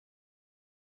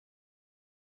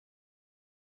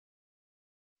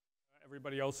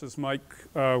Everybody else's mic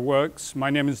works. My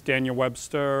name is Daniel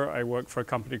Webster. I work for a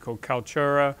company called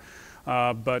Kaltura,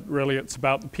 but really it's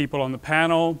about the people on the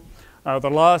panel. The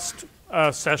last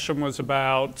session was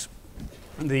about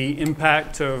the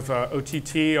impact of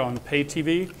OTT on pay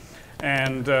TV,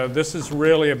 and this is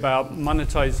really about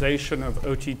monetization of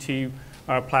OTT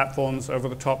platforms,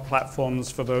 over-the-top platforms,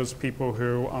 for those people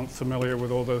who aren't familiar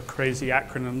with all the crazy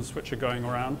acronyms which are going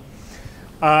around.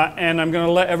 And I'm going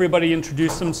to let everybody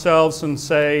introduce themselves and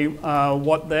say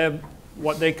what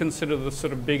they consider the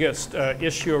sort of biggest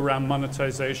issue around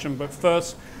monetization. But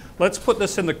first, let's put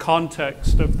this in the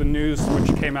context of the news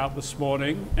which came out this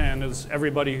morning. And as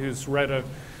everybody who's read a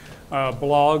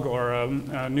blog or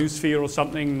a news feed or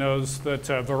something knows that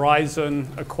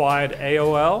Verizon acquired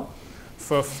AOL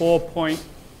for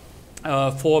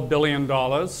 $4.4 billion.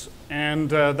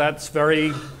 And that's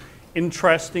very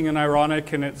interesting and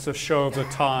ironic, and it's a show of the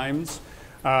times.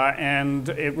 And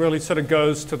it really sort of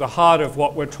goes to the heart of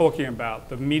what we're talking about.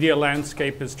 The media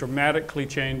landscape is dramatically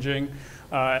changing.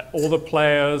 All the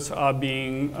players are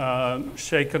being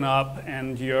shaken up,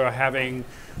 and you're having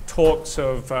talks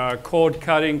of cord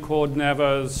cutting, cord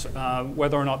nevers,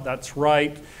 whether or not that's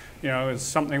right, is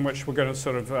something which we're going to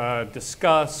sort of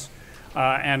discuss,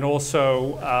 and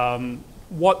also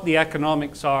what the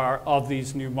economics are of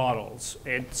these new models.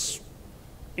 It's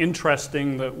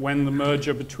interesting that when the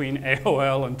merger between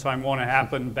AOL and Time Warner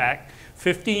happened back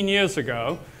 15 years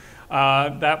ago,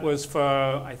 that was for,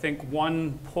 I think,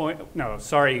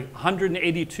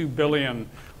 182 billion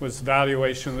was the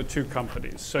valuation of the two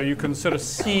companies. So you can sort of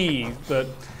see that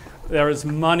there is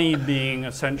money being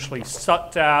essentially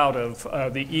sucked out of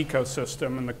the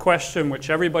ecosystem. And the question which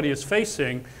everybody is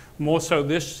facing, more so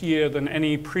this year than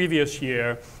any previous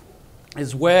year,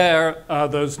 is where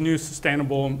those new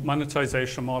sustainable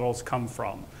monetization models come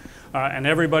from. And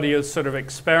everybody is sort of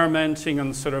experimenting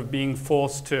and sort of being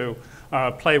forced to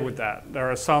play with that.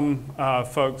 There are some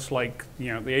folks like the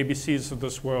ABCs of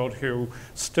this world who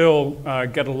still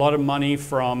get a lot of money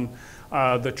from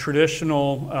the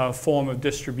traditional form of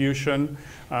distribution,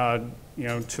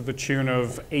 to the tune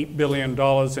of $8 billion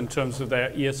in terms of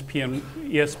their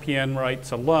ESPN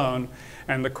rights alone.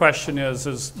 And the question is,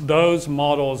 as those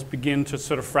models begin to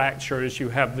sort of fracture, as you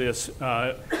have this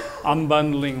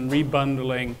unbundling,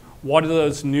 rebundling, what are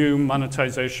those new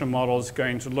monetization models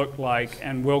going to look like?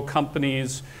 And will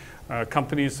companies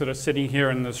that are sitting here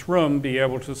in this room be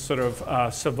able to sort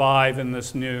of survive in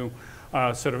this new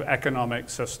sort of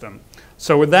economic system?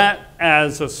 So with that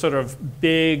as a sort of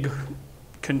big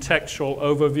contextual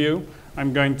overview,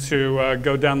 I'm going to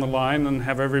go down the line and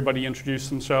have everybody introduce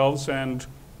themselves. And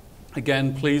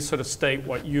again, please sort of state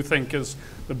what you think is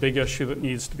the big issue that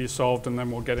needs to be solved, and then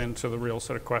we'll get into the real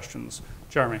sort of questions.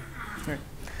 Jeremy.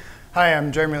 Hi,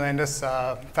 I'm Jeremy Landis,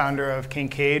 founder of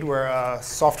Kincaid. We're a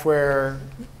software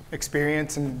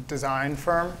experience and design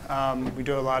firm. We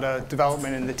do a lot of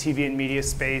development in the TV and media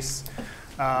space.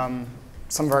 Some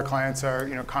of our clients are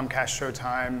Comcast,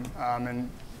 Showtime, and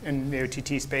in the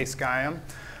OTT space, Gaiam.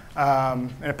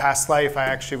 In a past life, I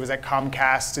actually was at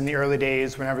Comcast in the early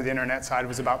days, whenever the internet side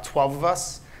was about 12 of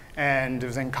us. And it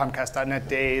was in Comcast.net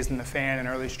days and the fan and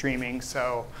early streaming.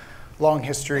 So long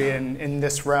history in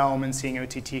this realm and seeing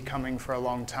OTT coming for a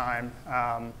long time.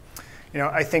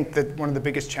 I think that one of the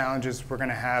biggest challenges we're going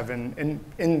to have in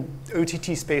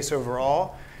OTT space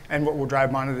overall, and what will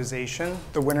drive monetization,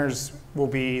 the winners will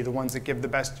be the ones that give the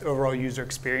best overall user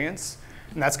experience.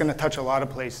 And that's going to touch a lot of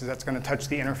places. That's going to touch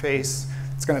the interface.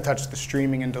 It's going to touch the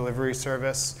streaming and delivery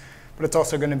service. But it's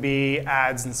also going to be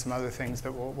ads and some other things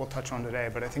that we'll touch on today.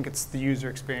 But I think it's the user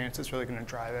experience that's really going to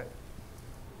drive it.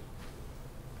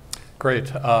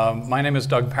 Great. My name is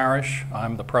Doug Parrish.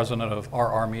 I'm the president of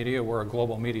RR Media. We're a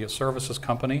global media services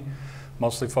company,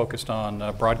 mostly focused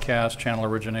on broadcast, channel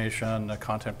origination,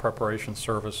 content preparation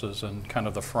services, and kind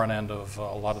of the front end of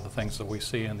a lot of the things that we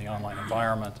see in the online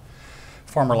environment.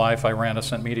 Former life, I ran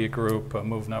Ascent Media Group,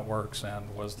 Move Networks,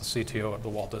 and was the CTO of the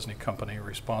Walt Disney Company,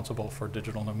 responsible for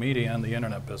digital new media and the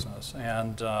internet business.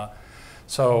 And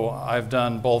so I've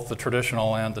done both the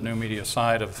traditional and the new media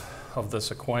side of this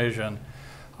equation.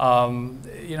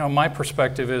 My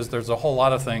perspective is there's a whole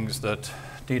lot of things that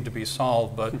need to be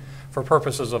solved, but for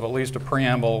purposes of at least a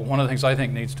preamble, one of the things I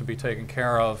think needs to be taken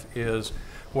care of is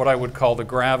what I would call the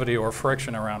gravity or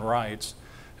friction around rights,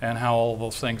 and how all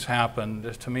those things happen.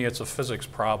 To me, it's a physics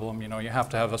problem. You have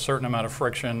to have a certain amount of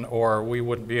friction, or we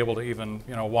wouldn't be able to even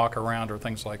walk around or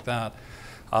things like that.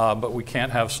 But we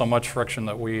can't have so much friction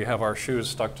that we have our shoes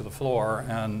stuck to the floor,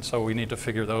 and so we need to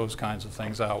figure those kinds of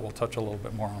things out. We'll touch a little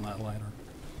bit more on that later.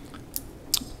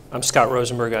 I'm Scott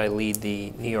Rosenberg. I lead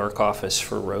the New York office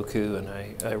for Roku, and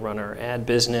I run our ad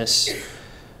business.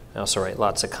 I also write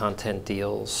lots of content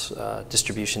deals,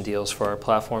 distribution deals for our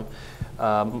platform.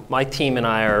 My team and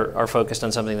I are focused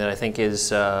on something that I think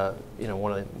is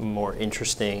one of the more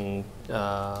interesting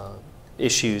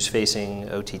issues facing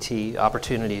OTT,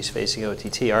 opportunities facing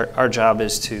OTT. Our job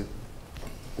is to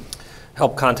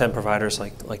help content providers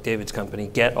like David's company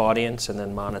get audience and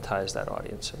then monetize that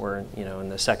audience. We're in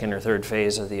the second or third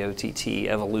phase of the OTT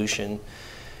evolution.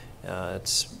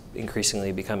 It's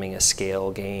increasingly becoming a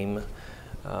scale game.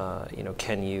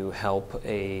 Can you help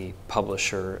a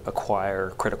publisher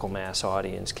acquire critical mass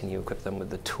audience? Can you equip them with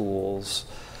the tools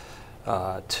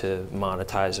to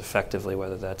monetize effectively,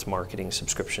 whether that's marketing,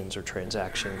 subscriptions, or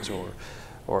transactions,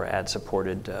 or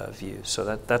ad-supported views?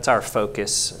 So that's our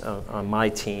focus on my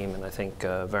team, and I think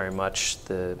very much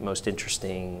the most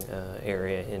interesting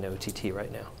area in OTT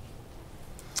right now.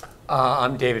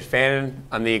 I'm David Fannin.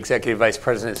 I'm the Executive Vice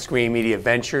President of Screen Media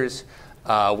Ventures.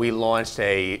 We launched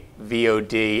a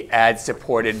VOD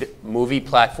ad-supported movie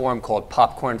platform called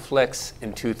Popcorn Flicks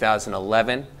in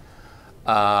 2011.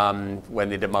 When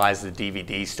the demise of the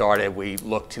DVD started, we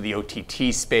looked to the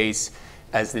OTT space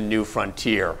as the new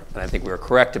frontier, and I think we were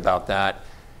correct about that.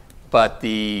 But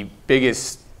the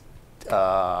biggest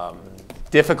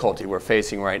difficulty we're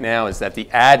facing right now is that the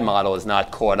ad model is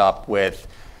not caught up with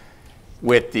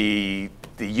the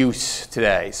use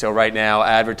today. So right now,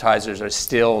 advertisers are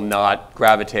still not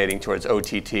gravitating towards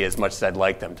OTT as much as I'd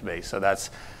like them to be. So that's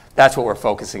what we're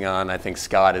focusing on. I think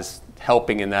Scott is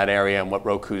helping in that area and what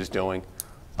Roku's doing,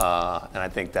 and I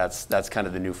think that's kind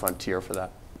of the new frontier for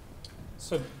that.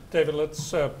 So David,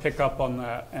 let's pick up on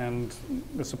that, and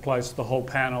this applies to the whole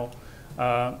panel.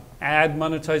 Ad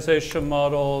monetization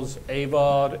models,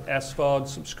 AVOD, SVOD,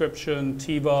 subscription,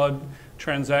 TVOD,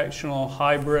 transactional,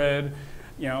 hybrid.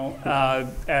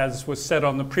 As was said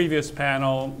on the previous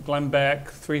panel, Glenn Beck,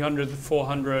 300 to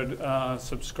 400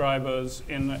 subscribers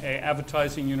in an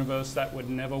advertising universe, that would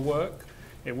never work.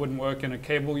 It wouldn't work in a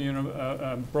cable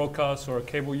broadcast or a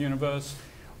cable universe.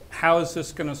 How is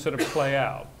this going to sort of play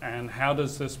out, and how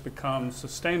does this become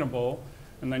sustainable?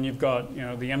 And then you've got the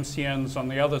MCNs on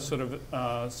the other sort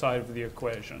of side of the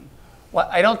equation. Well,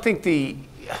 I don't think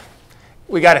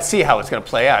we got to see how it's going to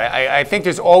play out. I think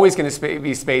there's always going to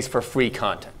be space for free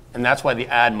content, and that's why the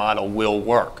ad model will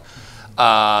work.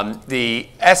 The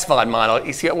SVOD model,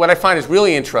 you see, what I find is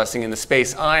really interesting in the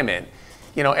space I'm in,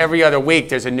 every other week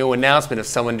there's a new announcement of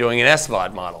someone doing an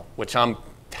SVOD model, which I'm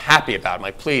happy about. I'm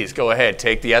like, please go ahead,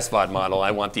 take the SVOD model.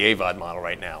 I want the AVOD model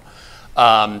right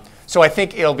now. So I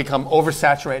think it'll become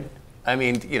oversaturated. I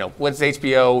mean, what's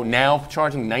HBO now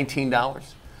charging? $19.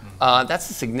 That's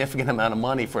a significant amount of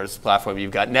money for this platform.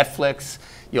 You've got Netflix,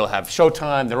 you'll have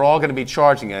Showtime. They're all going to be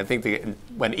charging. And I think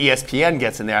when ESPN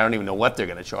gets in there, I don't even know what they're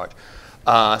going to charge.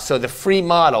 So the free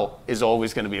model is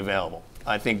always going to be available.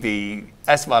 I think the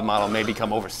SVOD model may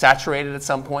become oversaturated at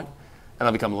some point, and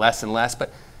it'll become less and less.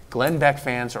 But Glenn Beck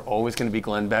fans are always going to be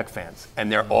Glenn Beck fans, and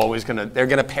they're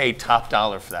going to pay top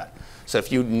dollar for that. So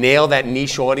if you nail that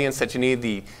niche audience that you need,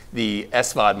 the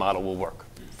SVOD model will work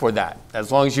for that, as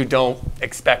long as you don't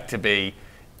expect to be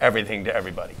everything to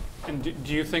everybody. And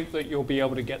do you think that you'll be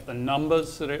able to get the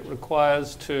numbers that it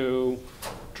requires to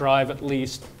drive at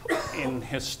least in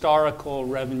historical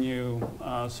revenue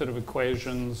sort of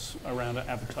equations around an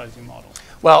advertising model?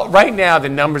 Well, right now the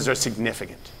numbers are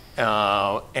significant,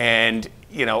 and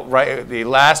the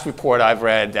last report I've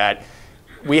read that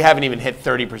we haven't even hit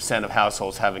 30% of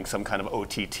households having some kind of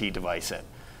OTT device in.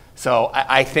 So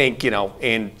I think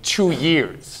in 2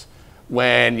 years,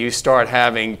 when you start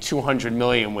having 200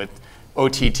 million with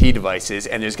OTT devices,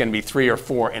 and there's going to be 3 or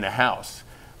 4 in a house,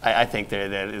 I think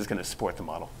that is going to support the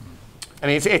model. I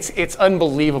mean, it's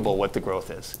unbelievable what the growth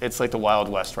is. It's like the Wild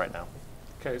West right now.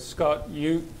 Okay, Scott,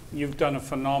 you've done a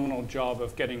phenomenal job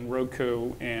of getting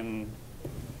Roku in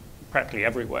practically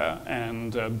everywhere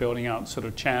and building out sort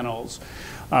of channels.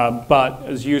 But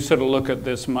as you sort of look at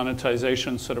this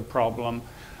monetization sort of problem,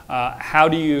 how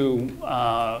do you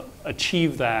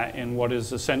achieve that in what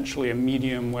is essentially a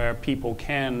medium where people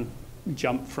can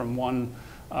jump from one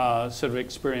sort of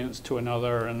experience to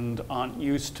another and aren't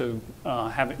used to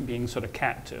being sort of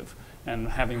captive and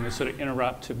having this sort of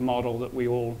interruptive model that we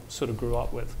all sort of grew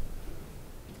up with?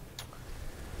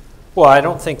 Well, I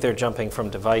don't think they're jumping from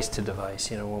device to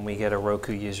device. When we get a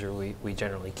Roku user, we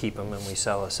generally keep them and we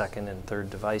sell a second and third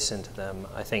device into them.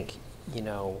 I think,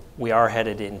 we are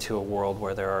headed into a world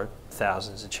where there are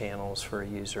thousands of channels for a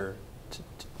user.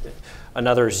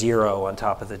 Another zero on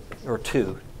top of or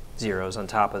 2 zeros on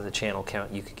top of the channel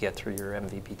count you could get through your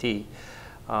MVPD.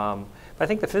 But I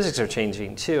think the physics are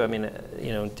changing too. I mean,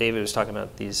 David was talking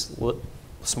about these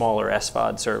smaller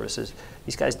SVOD services.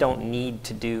 These guys don't need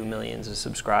to do millions of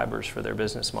subscribers for their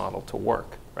business model to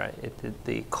work, right?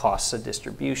 The costs of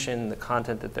distribution, the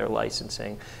content that they're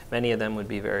licensing, many of them would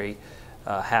be very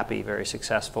happy, very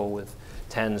successful with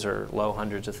tens or low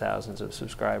hundreds of thousands of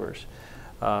subscribers.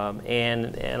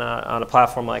 And on a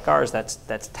platform like ours,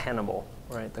 that's tenable,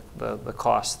 right? The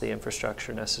cost, the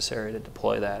infrastructure necessary to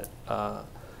deploy that,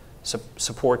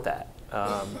 support that.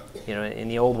 In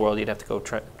the old world, you'd have to go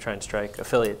try and strike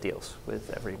affiliate deals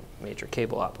with every major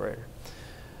cable operator.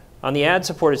 On the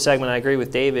ad-supported segment, I agree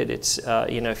with David. It's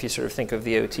if you sort of think of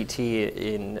the OTT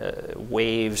in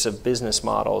waves of business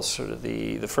models, sort of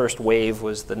the first wave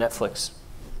was the Netflix,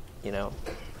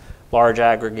 large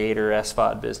aggregator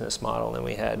SVOD business model. Then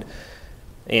we had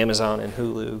Amazon and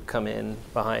Hulu come in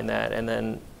behind that, and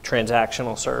then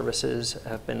transactional services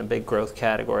have been a big growth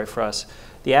category for us.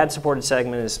 The ad-supported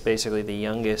segment is basically the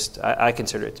youngest. I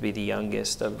consider it to be the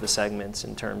youngest of the segments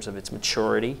in terms of its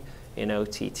maturity in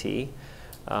OTT.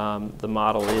 The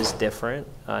model is different.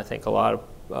 I think a lot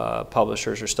of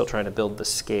publishers are still trying to build the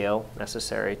scale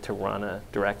necessary to run a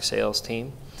direct sales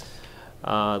team.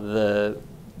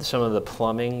 Some of the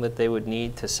plumbing that they would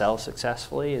need to sell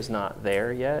successfully is not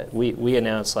there yet. We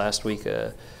announced last week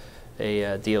a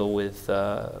deal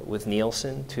with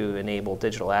Nielsen to enable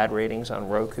digital ad ratings on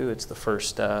Roku. It's the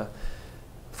first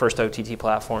OTT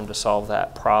platform to solve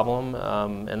that problem,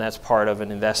 and that's part of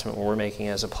an investment we're making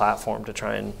as a platform to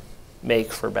try and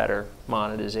make for better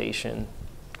monetization.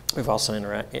 We've also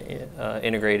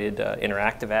integrated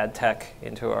interactive ad tech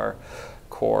into our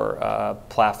core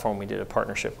platform. We did a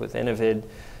partnership with Innovid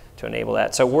to enable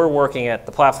that. So we're working at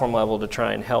the platform level to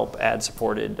try and help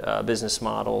ad-supported business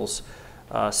models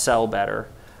sell better.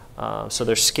 So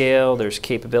there's scale, there's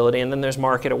capability, and then there's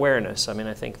market awareness. I mean,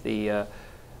 I think the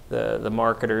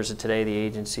marketers of today, the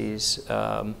agencies,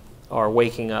 are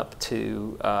waking up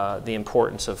to the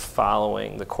importance of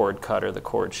following the cord cutter, the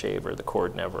cord shaver, the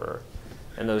cord neverer.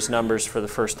 And those numbers for the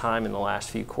first time in the last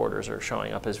few quarters are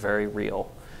showing up as very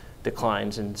real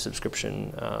declines in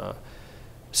subscriptions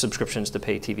to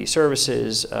pay TV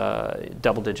services,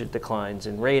 double-digit declines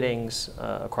in ratings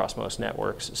across most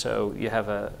networks. So you have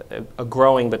a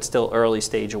growing but still early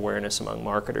stage awareness among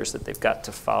marketers that they've got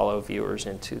to follow viewers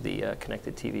into the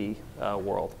connected TV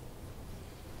world.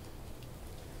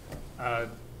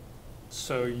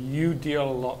 So you deal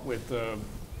a lot with the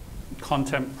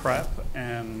content prep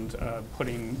and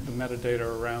putting the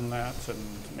metadata around that and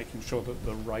making sure that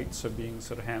the rights are being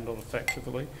sort of handled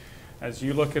effectively. As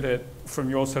you look at it from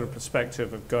your sort of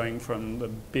perspective of going from the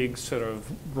big sort of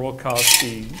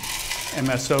broadcasty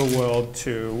MSO world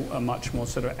to a much more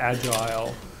sort of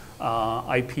agile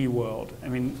IP world, I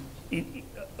mean,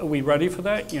 are we ready for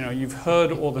that? You've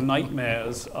heard all the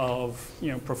nightmares of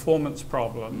performance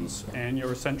problems, and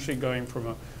you're essentially going from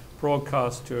a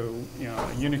broadcast to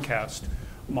a unicast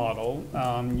model.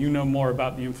 You know more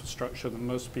about the infrastructure than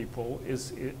most people.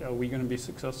 Are we going to be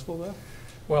successful there?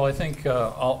 Well, I think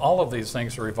all of these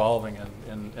things are evolving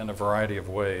in a variety of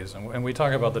ways. And we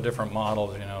talk about the different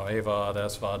models, AVOD,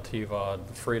 SVOD, TVOD,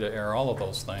 free-to-air, all of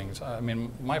those things. I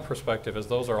mean, my perspective is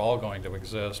those are all going to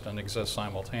exist and exist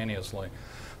simultaneously.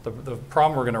 The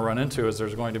problem we're going to run into is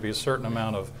there's going to be a certain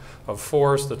amount of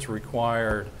force that's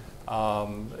required.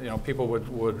 People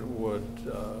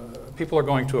people are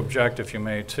going to object, if you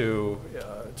may, to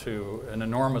an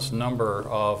enormous number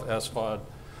of SVOD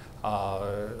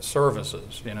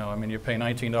services. I mean, you pay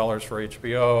 $19 for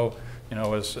HBO.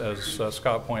 As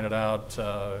Scott pointed out,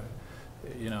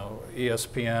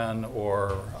 ESPN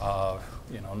or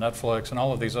Netflix and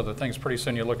all of these other things. Pretty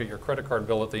soon, you look at your credit card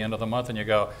bill at the end of the month and you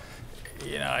go,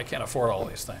 I can't afford all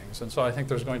these things. And so I think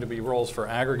there's going to be roles for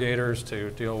aggregators to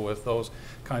deal with those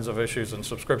kinds of issues and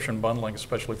subscription bundling,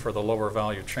 especially for the lower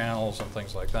value channels and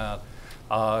things like that.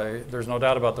 There's no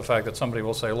doubt about the fact that somebody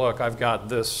will say, look, I've got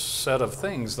this set of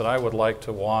things that I would like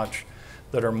to watch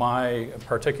that are my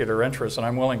particular interests, and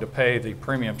I'm willing to pay the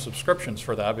premium subscriptions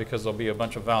for that because there'll be a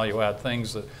bunch of value-add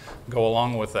things that go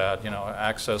along with that,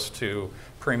 access to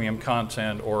premium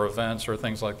content or events or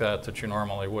things like that that you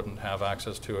normally wouldn't have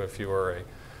access to if you were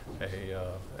a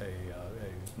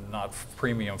not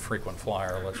premium frequent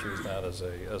flyer. Let's use that as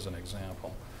an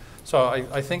example. So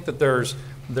I think that there's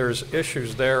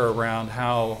issues there around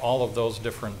how all of those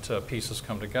different pieces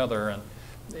come together, and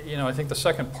I think the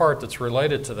second part that's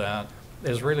related to that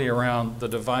is really around the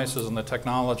devices and the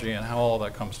technology and how all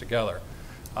that comes together.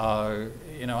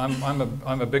 You know,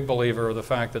 I'm a big believer of the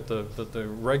fact that the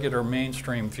regular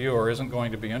mainstream viewer isn't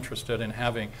going to be interested in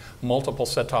having multiple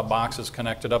set-top boxes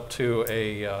connected up to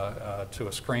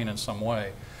a screen in some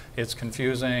way. It's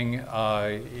confusing,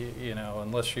 you know,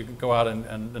 unless you go out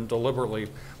and deliberately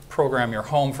program your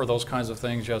home for those kinds of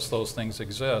things. Yes, those things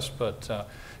exist, but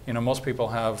you know, most people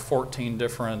have 14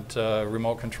 different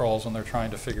remote controls, and they're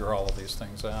trying to figure all of these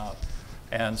things out.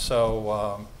 And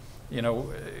so, you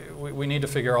know, we need to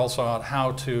figure also out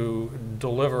how to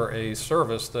deliver a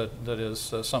service that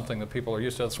is something that people are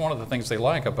used to. That's one of the things they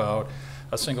like about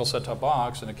a single set-top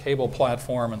box and a cable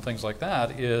platform and things like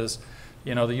that is,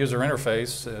 you know, the user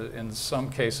interface, in some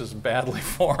cases badly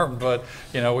formed, but,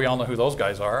 you know, we all know who those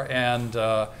guys are. And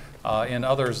in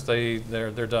others,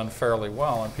 they're done fairly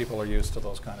well, and people are used to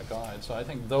those kind of guides. So I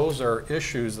think those are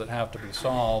issues that have to be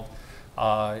solved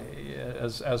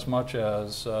as much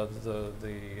as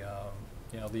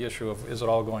you know, the issue of is it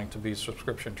all going to be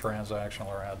subscription, transactional,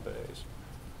 or ad-based.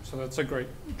 So that's a great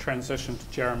transition to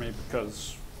Jeremy,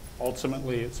 because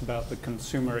ultimately it's about the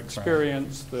consumer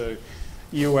experience, the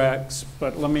UX,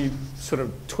 but let me sort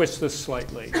of twist this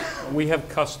slightly. We have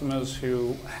customers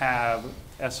who have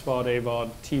SVOD, AVOD,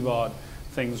 TVOD,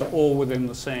 things all within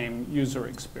the same user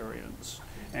experience.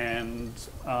 And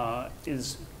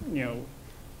is, you know,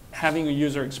 having a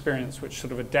user experience which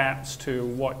sort of adapts to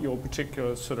what your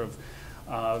particular sort of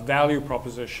value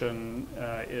proposition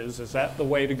is that the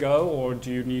way to go, or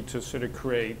do you need to sort of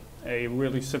create a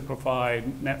really simplified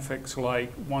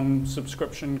Netflix-like one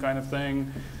subscription kind of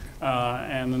thing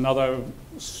and another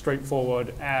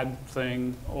straightforward ad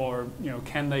thing, or, you know,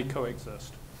 can they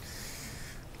coexist?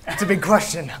 That's a big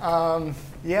question.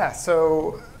 Yeah,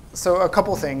 so a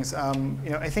couple things.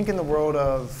 You know, I think in the world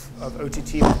of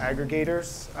OTT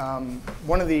aggregators,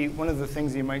 one of the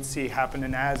things you might see happen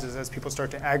in ads is as people start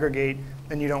to aggregate,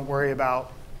 then you don't worry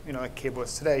about, you know, like cable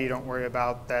is today, you don't worry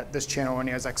about that this channel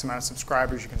only has X amount of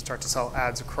subscribers. You can start to sell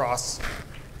ads across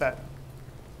that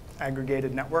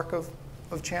aggregated network of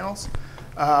channels.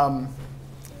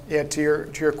 Yeah, to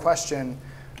your question,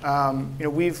 you know,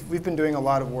 we've been doing a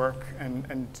lot of work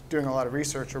and doing a lot of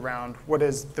research around what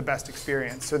is the best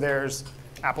experience. So there's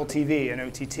Apple TV and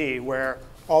OTT, where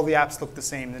all the apps look the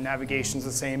same, the navigation's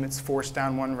the same, it's forced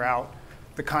down one route.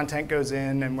 The content goes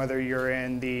in, and whether you're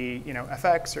in the, you know,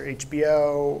 FX or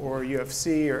HBO or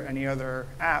UFC or any other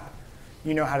app,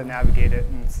 you know how to navigate it,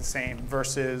 and it's the same.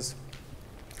 Versus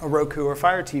a Roku or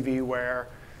Fire TV, where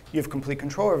you have complete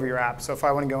control over your app. So if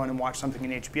I want to go in and watch something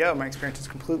in HBO, my experience is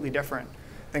completely different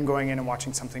than going in and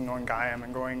watching something on Gaiam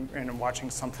and going in and watching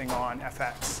something on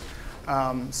FX.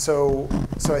 So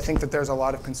I think that there's a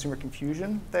lot of consumer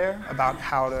confusion there about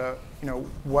how to, you know,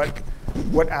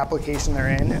 what application they're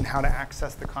in and how to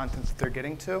access the content that they're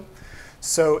getting to.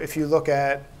 So if you look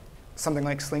at something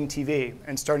like Sling TV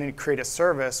and starting to create a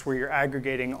service where you're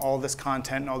aggregating all this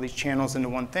content and all these channels into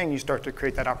one thing, you start to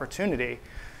create that opportunity.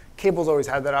 Cable's always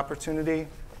had that opportunity.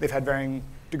 They've had varying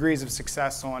degrees of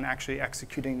success on actually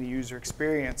executing the user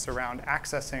experience around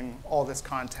accessing all this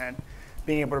content,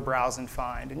 being able to browse and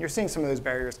find. And you're seeing some of those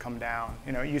barriers come down.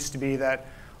 You know, it used to be that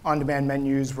on-demand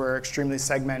menus were extremely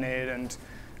segmented,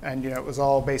 and you know, it was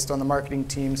all based on the marketing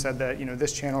team said that, you know,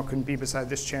 this channel couldn't be beside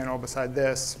this channel, beside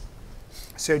this.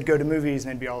 So you'd go to movies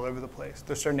and they'd be all over the place.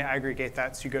 They're starting to aggregate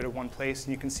that, so you go to one place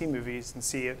and you can see movies and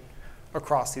see it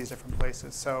across these different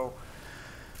places. So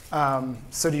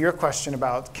to your question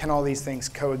about can all these things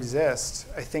coexist,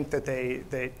 I think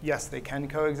that yes, they can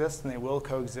coexist and they will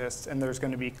coexist, and there's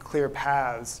going to be clear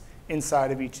paths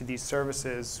inside of each of these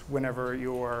services whenever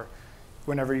you're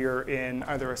in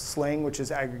either a Sling, which is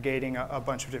aggregating a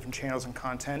bunch of different channels and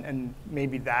content, and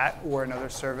maybe that or another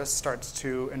service starts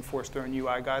to enforce their own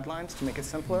UI guidelines to make it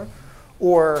simpler,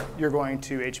 or you're going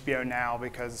to HBO Now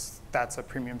because that's a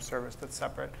premium service that's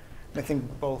separate. And I think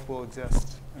both will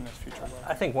exist in this future world.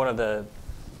 I think one of the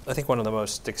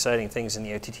most exciting things in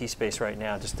the OTT space right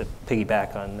now, just to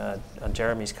piggyback on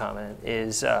Jeremy's comment,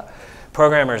 is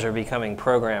programmers are becoming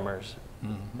programmers.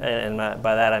 Mm-hmm. And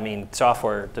by that I mean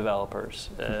software developers.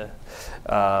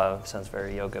 Sounds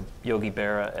very Yogi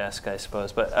Berra-esque, I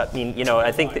suppose. But I mean, you know,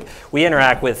 I think that we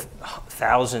interact with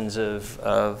thousands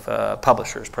of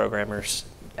publishers, programmers,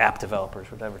 app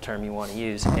developers, whatever term you want to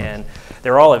use, and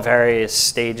they're all at various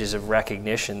stages of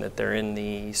recognition that they're in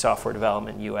the software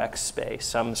development UX space.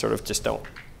 Some sort of just don't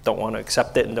want to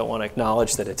accept it and don't want to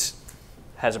acknowledge that it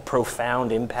has a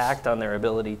profound impact on their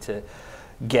ability to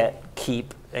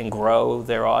keep, and grow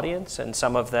their audience, and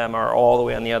some of them are all the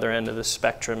way on the other end of the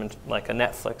spectrum, like a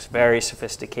Netflix, very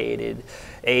sophisticated,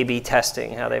 A/B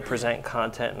testing how they present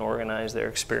content and organize their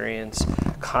experience,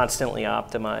 constantly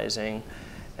optimizing.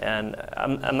 And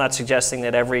I'm not suggesting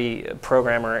that every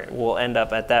programmer will end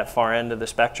up at that far end of the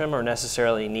spectrum or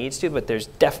necessarily needs to, but there's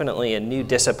definitely a new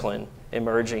discipline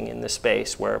emerging in the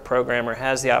space where a programmer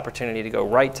has the opportunity to go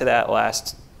right to that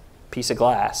last piece of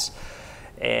glass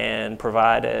and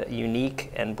provide a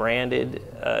unique and branded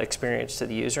experience to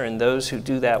the user. And those who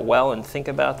do that well and think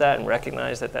about that and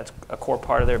recognize that that's a core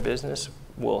part of their business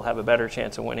will have a better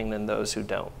chance of winning than those who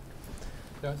don't.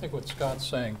 Yeah, I think what Scott's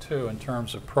saying too, in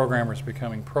terms of programmers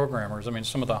becoming programmers, I mean,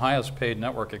 some of the highest paid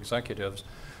network executives,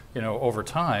 over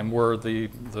time were the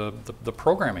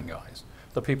programming guys,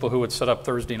 the people who would set up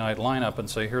Thursday night lineup and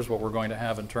say, here's what we're going to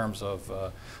have in terms of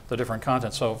the different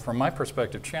content. So from my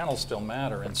perspective, channels still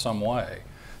matter in some way.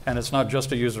 And it's not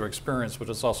just a user experience, but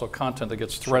it's also content that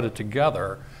gets threaded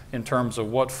together in terms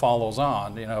of what follows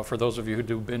on. For those of you who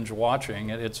do binge watching,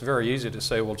 it's very easy to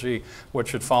say, well, gee, what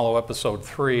should follow episode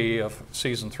 3 of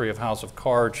season 3 of House of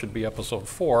Cards should be episode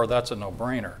 4. That's a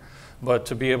no-brainer. But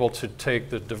to be able to take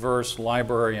the diverse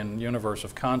library and universe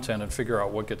of content and figure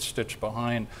out what gets stitched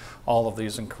behind all of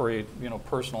these and create,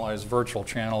 personalized virtual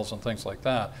channels and things like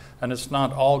that. And it's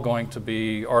not all going to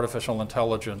be artificial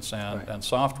intelligence and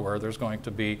software. There's going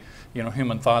to be,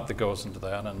 human thought that goes into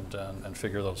that and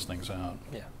figure those things out.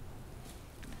 Yeah.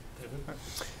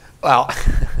 Well,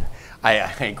 I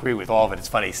agree with all of it. It's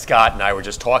funny, Scott and I were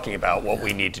just talking about what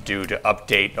we need to do to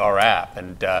update our app.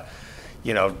 And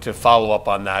to follow up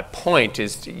on that point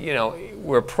is,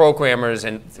 we're programmers,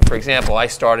 and for example, I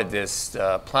started this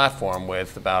platform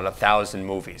with about 1,000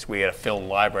 movies. We had a film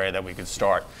library that we could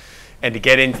start. And to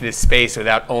get into this space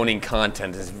without owning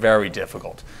content is very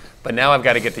difficult. But now I've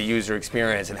got to get the user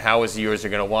experience, and how is the user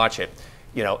going to watch it?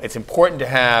 It's important to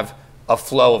have a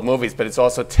flow of movies, but it's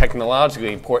also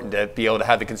technologically important to be able to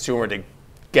have the consumer to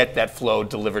get that flow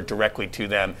delivered directly to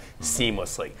them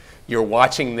seamlessly. You're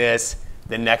watching this,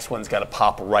 the next one's got to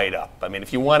pop right up. I mean,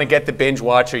 if you want to get the binge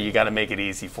watcher, you got to make it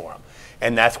easy for them.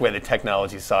 And that's where the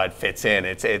technology side fits in.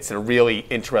 It's a really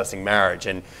interesting marriage.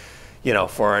 And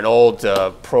for an old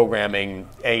programming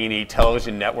A&E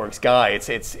television networks guy,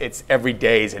 it's every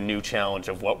day is a new challenge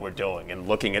of what we're doing and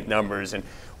looking at numbers and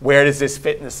where does this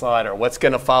fit in the slider? What's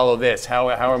going to follow this? How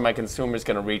are my consumers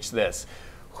going to reach this?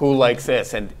 Who likes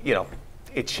this? And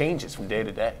it changes from day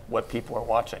to day what people are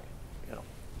watching.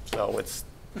 So it's.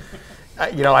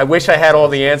 I wish I had all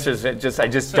the answers. I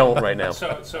just don't right now.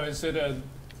 So is it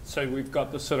so we've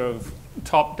got the sort of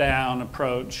top-down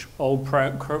approach, old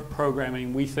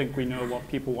programming. We think we know what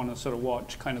people want to sort of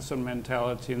watch, kind of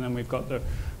mentality, and then we've got the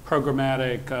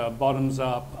programmatic,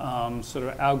 bottoms-up sort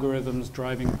of algorithms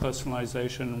driving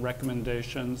personalization,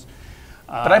 recommendations.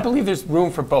 But I believe there's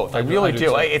room for both. I really do.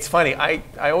 Too. It's funny. I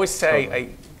always say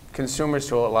consumers,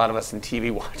 to a lot of us and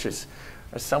TV watchers,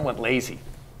 are somewhat lazy.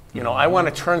 I want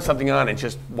to turn something on and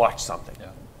just watch something. Yeah.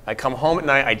 I come home at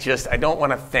night, I don't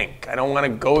want to think. I don't want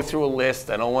to go through a list.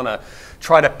 I don't want to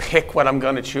try to pick what I'm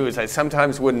going to choose. I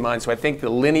sometimes wouldn't mind. So I think the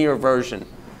linear version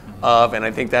of, and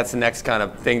I think that's the next kind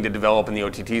of thing to develop in the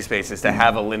OTT space, is to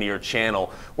have a linear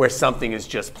channel where something is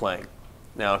just playing.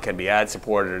 Now, it can be ad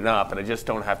supported or not, but I just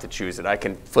don't have to choose it. I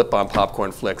can flip on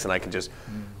Popcorn Flicks and I can just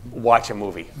watch a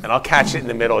movie. And I'll catch it in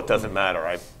the middle. It doesn't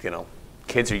matter.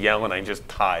 Kids are yelling, I can just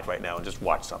hide right now and just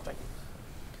watch something.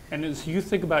 And as you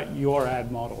think about your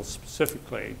ad model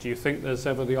specifically, do you think there's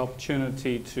ever the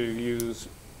opportunity to use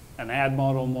an ad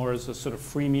model more as a sort of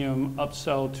freemium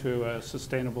upsell to a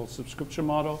sustainable subscription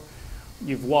model?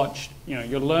 You've watched,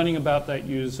 you're learning about that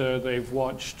user, they've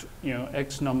watched,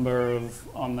 X number of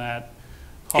on that.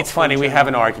 It's funny, we have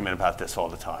an argument about this all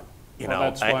the time.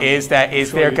 Is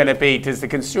there going to be, does the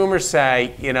consumer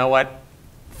say, you know what,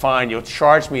 fine, you'll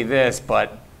charge me this,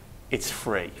 but it's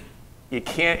free.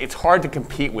 It's hard to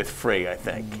compete with free, I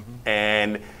think. Mm-hmm.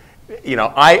 And,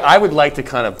 I would like to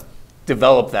kind of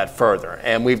develop that further.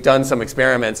 And we've done some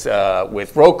experiments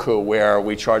with Roku where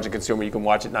we charge a consumer, you can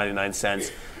watch it 99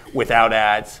 cents without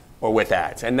ads or with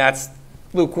ads. And that's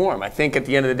lukewarm. I think at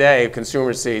the end of the day, if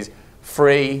consumer sees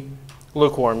free.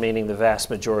 Lukewarm meaning the vast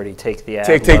majority take the ad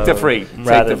take the free.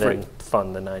 Rather than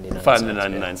fund the 99 cents. Fund the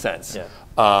 99 cents.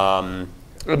 Yeah.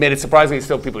 It's surprisingly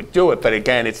still people do it, but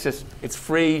again, it's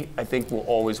free. I think we'll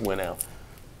always win out.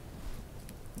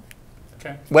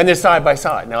 Okay. When they're side by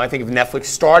side. Now, I think if Netflix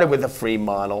started with a free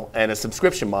model and a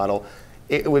subscription model,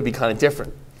 it would be kind of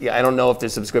different. Yeah, I don't know if their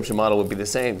subscription model would be the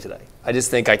same today. I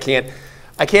just think I can't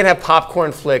have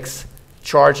Popcorn Flicks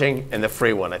charging and the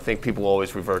free one. I think people will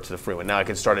always revert to the free one. Now I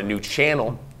can start a new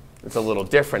channel that's a little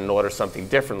different and order something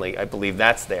differently. I believe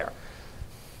that's there.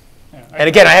 Yeah, and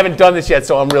again, I haven't done this yet,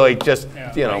 so I'm really just,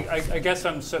 I guess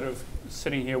I'm sort of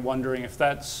sitting here wondering if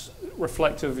that's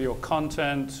reflective of your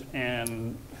content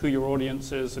and who your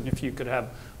audience is, and if you could have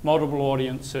multiple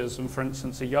audiences, and for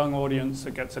instance, a young audience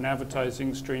that gets an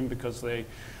advertising stream because they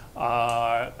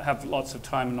have lots of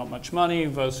time and not much money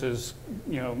versus,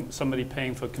 somebody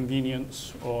paying for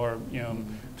convenience or,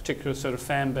 particular sort of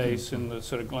fan base in the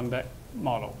sort of Glenn Beck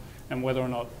model, and whether or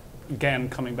not, again,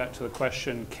 coming back to the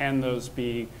question, can those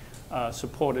be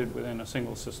supported within a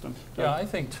single system? Yeah, I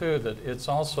think too that it's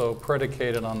also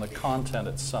predicated on the content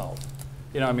itself.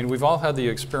 We've all had the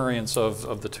experience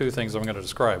of the two things I'm going to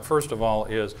describe. First of all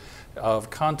is of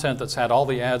content that's had all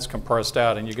the ads compressed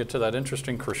out, and you get to that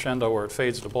interesting crescendo where it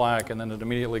fades to black and then it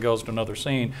immediately goes to another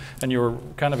scene, and you're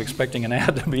kind of expecting an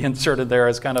ad to be inserted there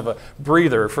as kind of a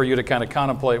breather for you to kind of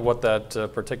contemplate what that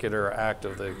particular act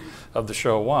of the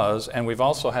show was. And we've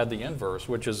also had the inverse,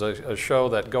 which is a show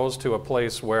that goes to a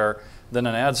place where then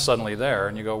an ad's suddenly there,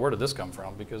 and you go, where did this come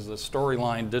from? Because the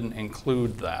storyline didn't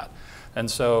include that.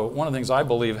 And so one of the things I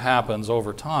believe happens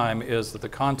over time is that the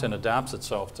content adapts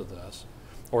itself to this,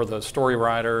 or the story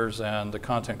writers and the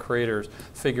content creators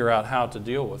figure out how to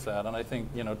deal with that. And I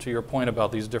think, to your point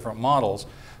about these different models,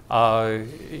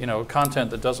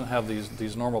 content that doesn't have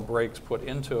these normal breaks put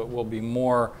into it will be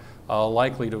more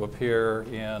likely to appear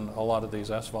in a lot of these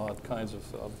SVOD kinds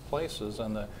of places,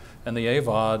 and the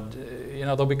AVOD,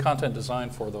 there'll be content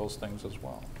designed for those things as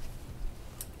well.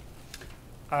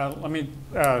 Let me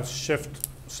shift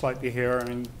slightly here.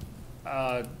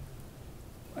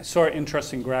 I saw an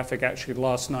interesting graphic actually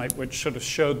last night which sort of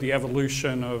showed the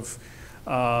evolution of,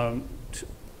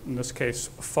 in this case,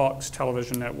 Fox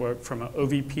television network from an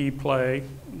OVP play,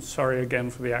 sorry again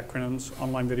for the acronyms,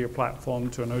 online video platform,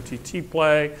 to an OTT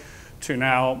play, to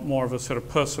now more of a sort of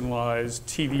personalized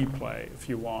TV play, if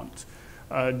you want.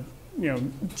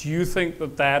 Do you think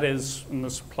that is, and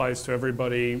this applies to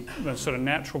everybody, the sort of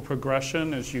natural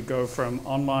progression as you go from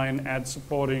online ad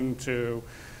supporting to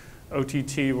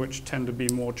OTT, which tend to be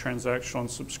more transactional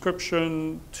and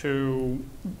subscription, to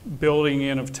building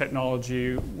in of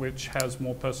technology which has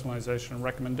more personalization and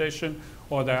recommendation,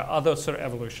 or are there other sort of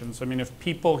evolutions? If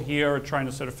people here are trying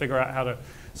to sort of figure out how to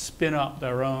spin up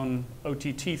their own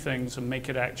OTT things and make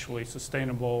it actually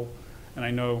sustainable, and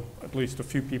I know at least a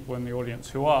few people in the audience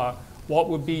who are, what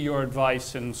would be your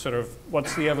advice in sort of,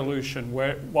 what's the evolution?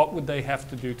 What would they have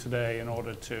to do today in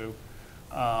order to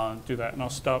do that? And I'll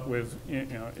start with,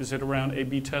 is it around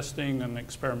A/B testing and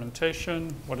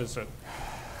experimentation? What is it?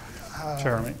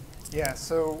 Jeremy? Yeah,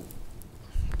 so,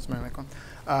 is my mic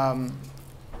on?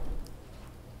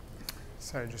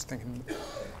 Sorry, just thinking.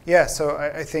 Yeah, so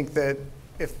I think that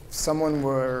if someone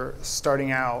were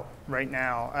starting out right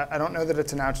now, I don't know that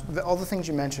it's all the things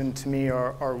you mentioned to me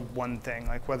are one thing,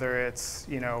 like whether it's,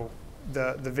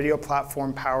 the video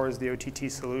platform powers the OTT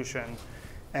solution,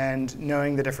 and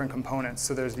knowing the different components.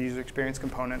 So there's the user experience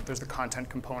component, there's the content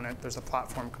component, there's a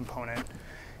platform component.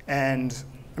 And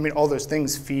all those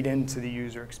things feed into the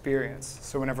user experience.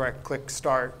 So whenever I click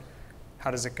start,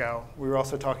 how does it go? We were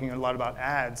also talking a lot about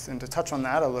ads, and to touch on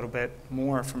that a little bit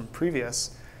more from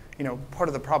previous, part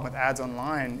of the problem with ads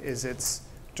online is it's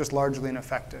just largely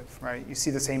ineffective, right? You see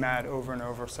the same ad over and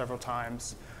over several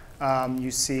times.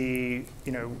 You see,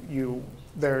 I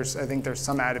think there's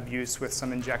some ad abuse with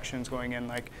some injections going in.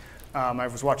 Like, I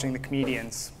was watching The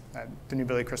Comedians, the new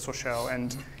Billy Crystal show,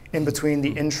 and in between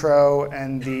the intro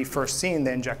and the first scene,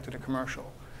 they injected a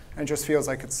commercial. And it just feels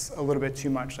like it's a little bit too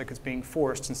much, like it's being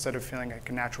forced instead of feeling like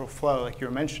a natural flow, like you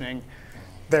were mentioning.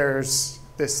 There's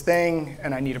this thing,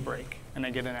 and I need a break, and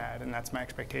I get an ad, and that's my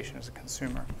expectation as a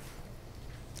consumer.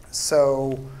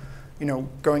 So,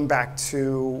 going back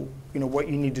to what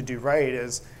you need to do right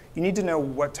is you need to know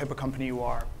what type of company you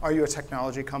are. Are you a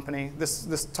technology company?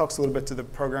 This talks a little bit to the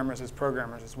programmers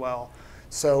as well.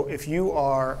 So if you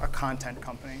are a content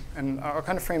company, and I'll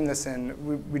kind of frame this in,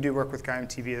 we do work with Guy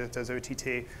TV that does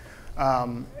OTT,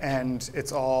 and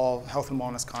it's all health and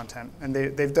wellness content. And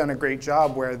they've done a great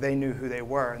job where they knew who they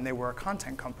were, and they were a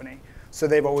content company. So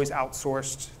they've always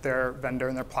outsourced their vendor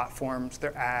and their platforms,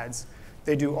 their ads.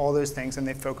 They do all those things, and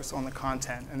they focus on the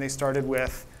content. And they started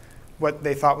with what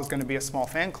they thought was going to be a small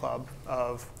fan club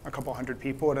of a couple hundred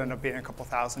people. It ended up being a couple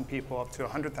thousand people, up to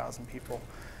 100,000 people.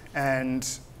 And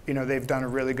they've done a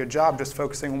really good job just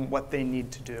focusing on what they need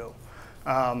to do.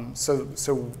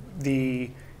 So the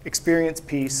experience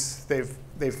piece, they've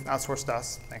outsourced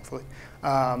us, thankfully.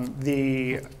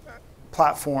 The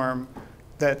platform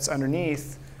that's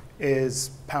underneath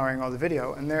is powering all the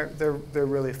video, and they're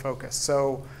really focused.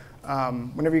 So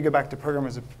whenever you go back to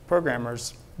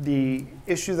programmers, the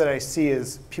issue that I see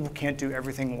is people can't do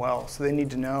everything well. So they need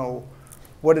to know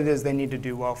what it is they need to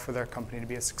do well for their company to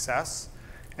be a success.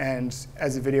 And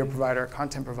as a video provider,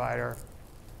 content provider,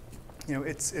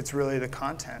 it's really the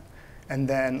content. And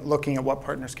then looking at what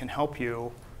partners can help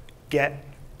you get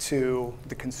to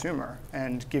the consumer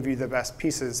and give you the best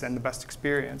pieces and the best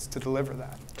experience to deliver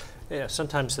that. Yeah,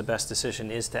 sometimes the best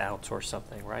decision is to outsource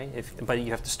something, right? But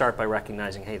you have to start by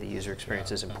recognizing, hey, the user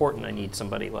experience is important. I need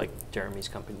somebody like Jeremy's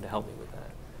company to help me with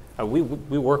that. We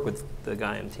work with the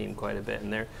GAIM team quite a bit,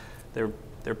 and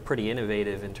they're pretty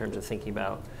innovative in terms of thinking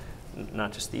about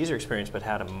not just the user experience, but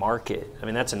how to market. I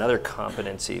mean, that's another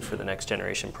competency for the next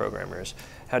generation programmers.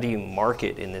 How do you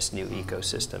market in this new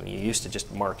ecosystem? You used to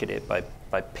just market it by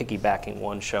piggybacking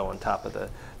one show on top of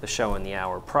the show in the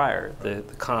hour prior. The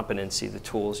competency, the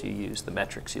tools you use, the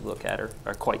metrics you look at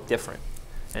are quite different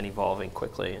and evolving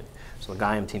quickly. And so the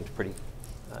GAIM team's pretty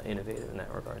innovative in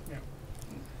that regard. Yeah.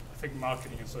 I think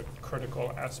marketing is a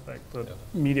critical aspect that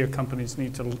media companies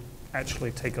need to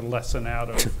actually take a lesson out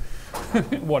of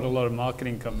what a lot of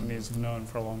marketing companies have known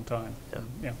for a long time.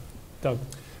 Yeah. Doug?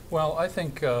 Well, I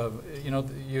think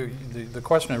the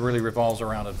question really revolves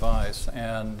around advice,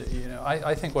 and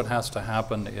I think what has to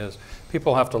happen is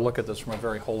people have to look at this from a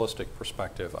very holistic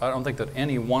perspective. I don't think that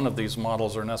any one of these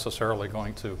models are necessarily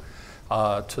going to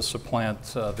supplant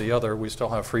the other. We still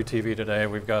have free TV today.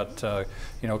 We've got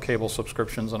cable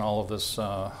subscriptions and all of this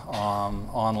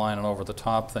online and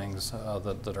over-the-top things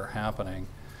that are happening.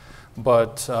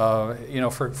 But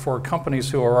for companies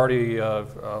who are already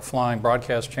flying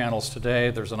broadcast channels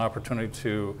today, there's an opportunity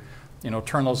to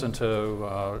turn those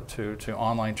into to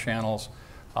online channels.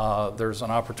 There's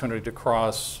an opportunity to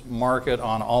cross-market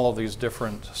on all of these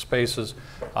different spaces.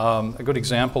 A good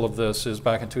example of this is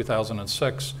back in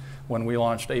 2006 when we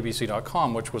launched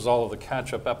ABC.com, which was all of the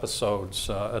catch-up episodes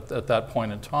at that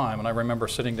point in time. And I remember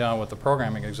sitting down with the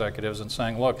programming executives and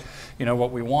saying, look,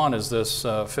 what we want is this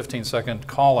 15-second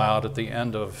call-out at the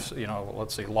end of,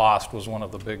 let's see, Lost was one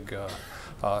of the big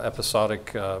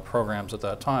episodic programs at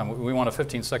that time. We want a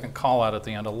 15-second call-out at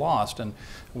the end of Lost, and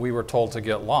we were told to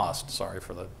get lost. Sorry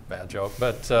for the bad joke,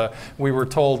 but we were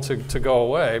told to go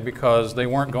away because they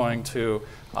weren't going to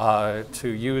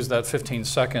use that 15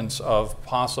 seconds of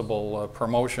possible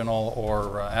promotional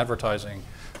or advertising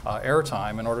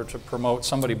airtime in order to promote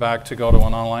somebody back to go to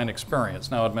an online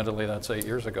experience. Now, admittedly, that's 8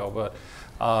 years ago, but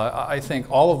I think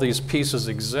all of these pieces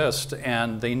exist,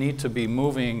 and they need to be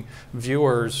moving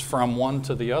viewers from one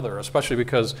to the other, especially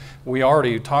because we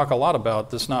already talk a lot about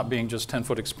this not being just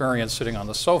 10-foot experience sitting on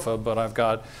the sofa, but I've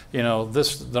got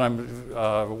this that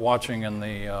I'm watching in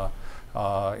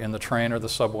the train or the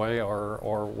subway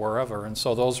or wherever, and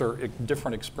so those are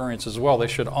different experiences as well. They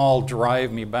should all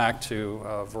drive me back to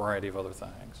a variety of other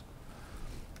things.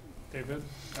 David?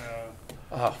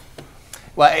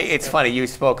 Well, it's funny, you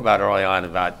spoke about early on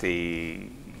about the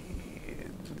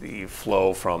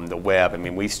flow from the web. I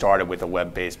mean, we started with a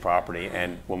web-based property,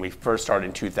 and when we first started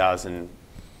in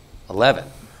 2011,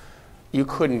 you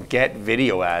couldn't get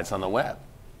video ads on the web.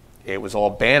 It was all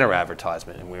banner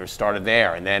advertisement, and we were started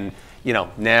there. And then,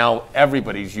 now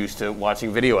everybody's used to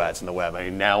watching video ads on the web. I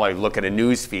mean, now I look at a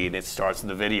news feed, and it starts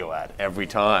with a video ad every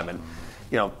time. And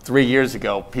 3 years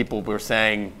ago, people were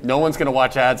saying, no one's going to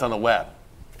watch ads on the web.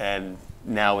 And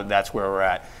now that's where we're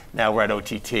at. Now we're at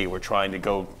OTT. We're trying to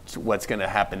go to what's going to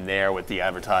happen there with the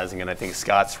advertising. And I think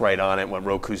Scott's right on it. What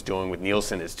Roku's doing with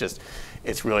Nielsen is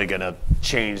it's really going to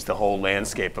change the whole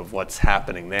landscape of what's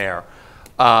happening there.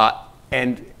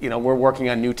 And we're working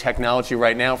on new technology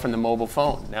right now from the mobile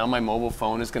phone. Now my mobile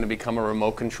phone is going to become a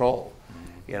remote control.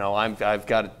 I've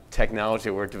got a technology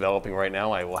we're developing right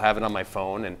now. I will have it on my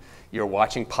phone, and you're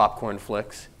watching popcorn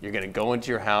flicks. You're going to go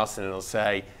into your house, and it'll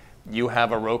say, you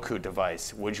have a Roku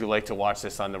device. Would you like to watch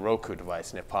this on the Roku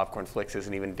device? And if Popcorn Flicks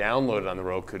isn't even downloaded on the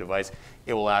Roku device,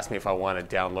 it will ask me if I want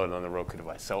to download it on the Roku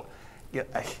device. So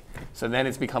then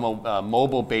it's become a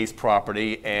mobile-based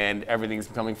property, and everything's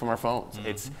coming from our phones. Mm-hmm.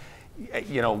 It's,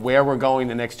 where we're going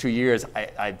the next 2 years,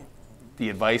 the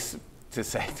advice to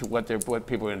say to what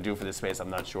people are going to do for this space,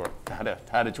 I'm not sure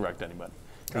how to direct anybody,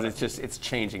 because it's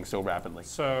changing so rapidly.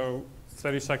 So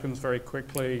 30 seconds very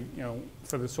quickly,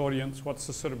 for this audience, what's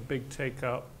the sort of big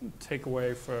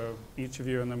takeaway for each of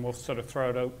you, and then we'll sort of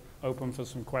throw it open for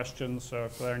some questions. So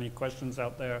if there are any questions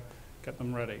out there, get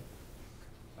them ready.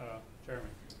 Jeremy.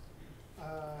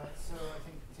 So I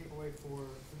think takeaway for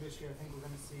this year, I think we're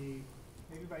going to see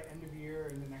maybe by end of year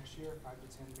and the next year, 5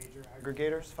 to 10 major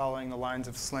aggregators following the lines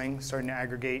of Sling, starting to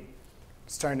aggregate,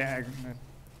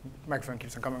 microphone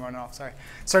keeps on coming on and off, sorry.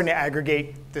 Starting to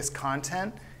aggregate this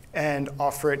content and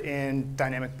offer it in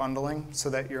dynamic bundling so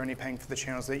that you're only paying for the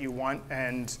channels that you want.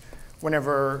 And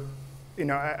whenever,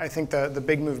 I think the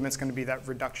big movement's going to be that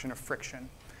reduction of friction.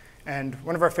 And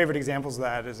one of our favorite examples of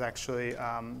that is actually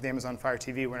the Amazon Fire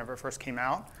TV whenever it first came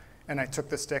out. And I took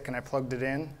the stick and I plugged it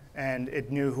in, and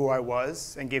it knew who I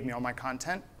was and gave me all my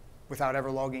content without ever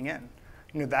logging in.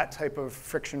 You know, that type of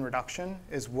friction reduction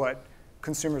is what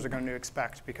consumers are going to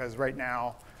expect, because right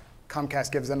now,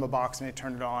 Comcast gives them a box and they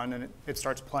turn it on and it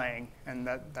starts playing, and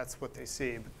that's what they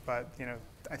see. But you know,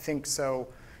 I think so.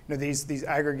 You know, these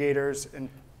aggregators and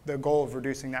the goal of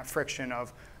reducing that friction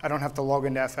of I don't have to log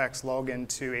into FX, log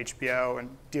into HBO, and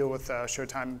deal with the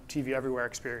Showtime TV Everywhere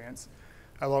experience.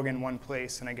 I log in one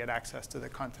place and I get access to the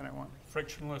content I want.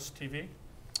 Frictionless TV?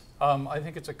 I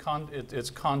think it's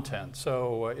content,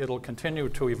 so it'll continue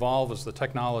to evolve as the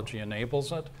technology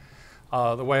enables it.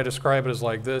 The way I describe it is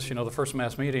like this, you know, the first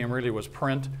mass medium really was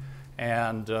print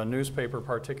and newspaper,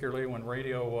 particularly when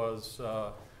radio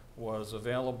was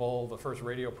available. The first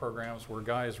radio programs were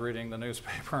guys reading the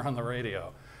newspaper on the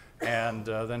radio. And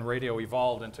then radio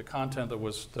evolved into content that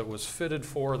was fitted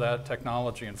for that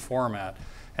technology and format.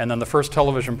 And then the first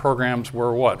television programs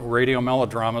were what? Radio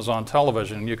melodramas on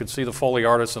television. And you could see the Foley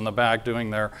artists in the back doing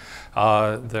their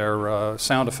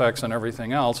sound effects and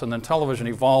everything else. And then television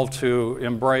evolved to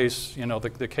embrace, you know,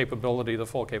 the capability, the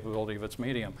full capability of its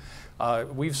medium.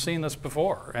 We've seen this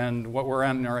before. And what we're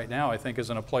in right now, I think, is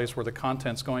in a place where the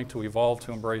content's going to evolve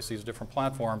to embrace these different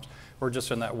platforms. We're just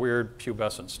in that weird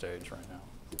pubescent stage right now.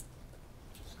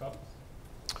 Scott?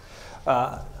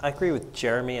 I agree with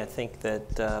Jeremy. I think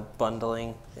that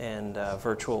bundling and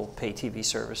virtual pay TV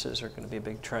services are going to be a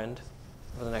big trend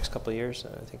over the next couple of years.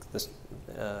 I think this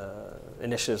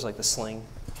initiatives like the Sling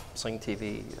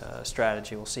TV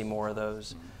strategy, we'll see more of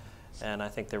those. And I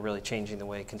think they're really changing the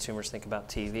way consumers think about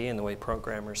TV and the way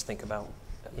programmers think about,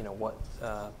 you know, what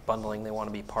bundling they want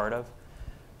to be part of.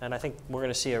 And I think we're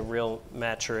going to see a real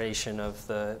maturation of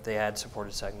the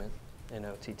ad-supported segment in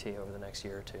OTT over the next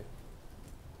year or two.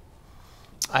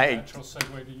 Natural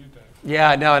segue to you, Dave.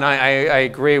 Yeah, no, and I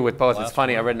agree with both. It's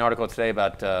funny, I read an article today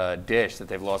about Dish, that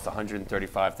they've lost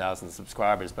 135,000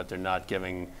 subscribers, but they're not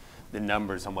giving the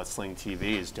numbers on what Sling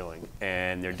TV is doing,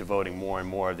 and they're devoting more and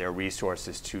more of their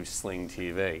resources to Sling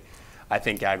TV. I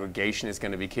think aggregation is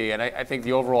going to be key, and I think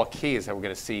the overall key is that we're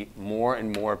going to see more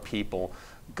and more people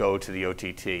go to the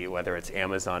OTT, whether it's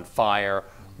Amazon Fire,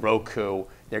 Roku.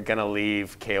 They're going to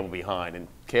leave cable behind, and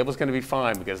cable's going to be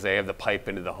fine because they have the pipe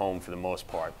into the home for the most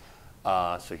part,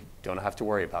 so you don't have to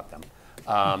worry about them.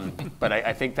 But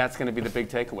I think that's going to be the big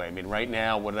takeaway. I mean, right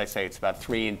now, what did I say? It's about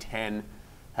 3 in 10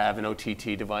 have an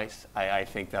OTT device. I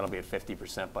think that'll be at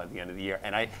 50% by the end of the year,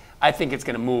 and I think it's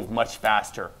going to move much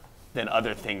faster than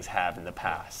other things have in the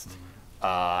past.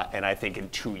 And I think in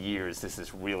 2 years, this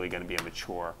is really going to be a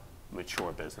mature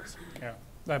business. Yeah,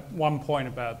 that one point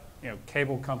about, you know,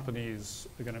 cable companies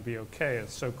are going to be okay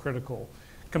is so critical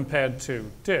compared to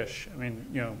Dish. I mean,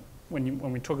 you know,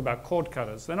 when we talk about cord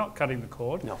cutters, they're not cutting the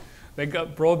cord. No. They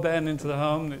got broadband into the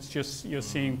home. It's just you're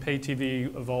seeing pay TV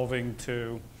evolving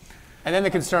to. And then the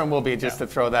concern will be, just to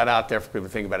throw that out there for people to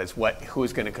think about, is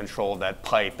who's going to control that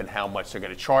pipe and how much they're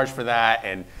going to charge for that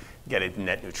and get it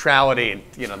net neutrality, and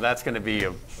you know, that's going to be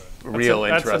a real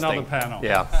interesting. That's another panel.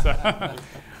 Yeah.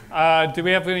 So, do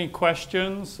we have any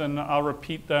questions? And I'll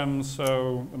repeat them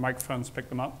so the microphones pick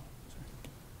them up.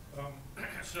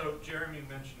 So Jeremy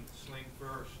mentioned Sling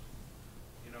first.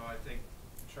 You know, I think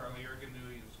Charlie Ergen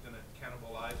knew he was going to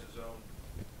cannibalize his own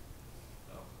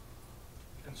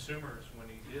consumers when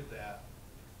he did that.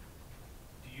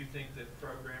 Do you think that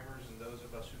programmers and those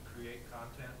of us who create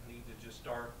content need to just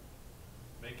start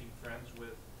making friends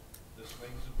with the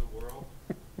Slings of the world?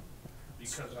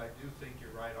 Because I do think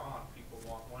you're right on. People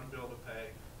want one bill to pay.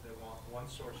 They want one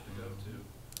source to go to.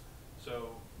 So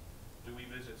do we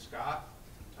visit Scott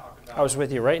and talk about... I was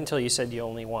with you right until you said you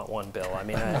only want one bill. I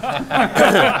mean,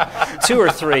 2 or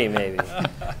 3 maybe.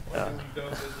 When we go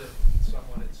visit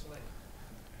someone at Sling?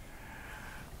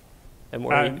 And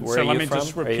where are so you let me from?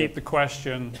 just repeat the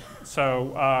question.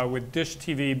 So with Dish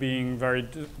TV being very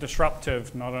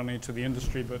disruptive, not only to the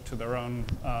industry, but to their own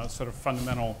sort of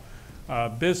fundamental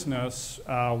business,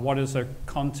 what is a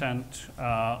content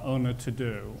owner to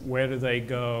do? Where do they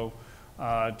go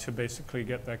to basically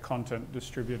get their content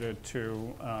distributed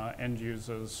to end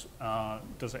users?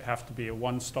 Does it have to be a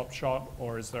one-stop shop,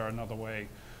 or is there another way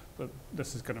that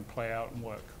this is going to play out and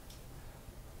work?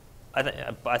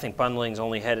 I think bundling is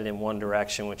only headed in one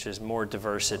direction, which is more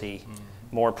diversity,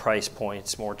 more price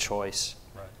points, more choice.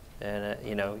 Right. And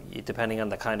you know, depending on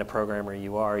the kind of programmer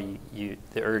you are, the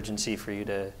urgency for you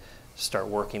to start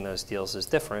working those deals is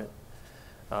different.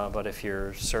 But if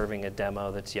you're serving a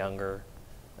demo that's younger,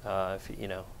 if you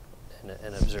know,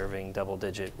 and observing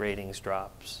double-digit ratings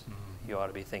drops, you ought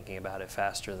to be thinking about it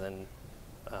faster than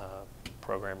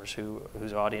programmers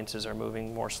whose audiences are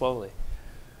moving more slowly.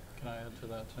 Can I add to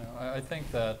that too? I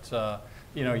think that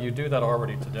you do that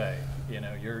already today.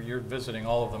 You're visiting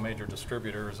all of the major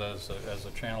distributors as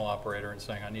a channel operator and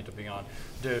saying, I need to be on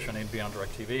Dish, I need to be on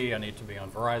DirecTV, I need to be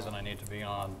on Verizon, I need to be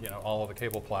on all of the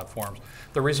cable platforms.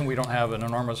 The reason we don't have an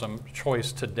enormous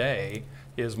choice today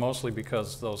is mostly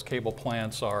because those cable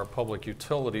plants are public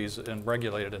utilities and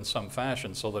regulated in some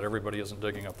fashion so that everybody isn't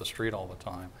digging up the street all the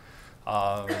time.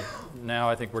 Now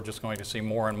I think we're just going to see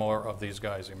more and more of these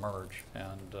guys emerge,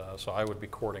 and so I would be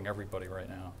courting everybody right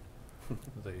now.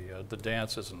 The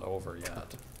dance isn't over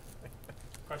yet.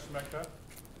 Question back there?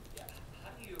 Yeah.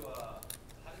 How do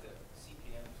the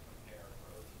CPMs compare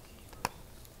for OTT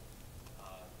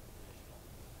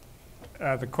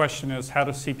versus The question is, how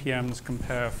do CPMs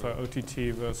compare for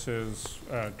OTT versus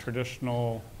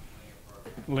traditional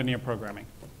linear programming?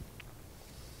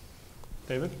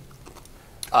 David?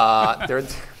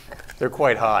 They're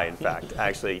quite high, in fact.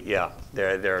 Actually, yeah,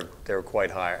 they're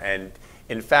quite high. And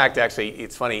in fact, actually,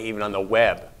 it's funny. Even on the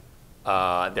web,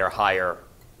 they're higher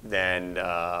than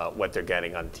what they're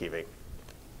getting on TV.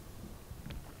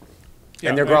 Yeah,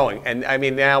 and they're growing. And I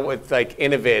mean, now with like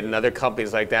Innovid and other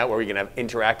companies like that, where you can have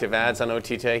interactive ads on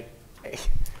OTT,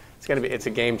 it's a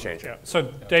game changer. Yeah. So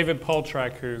David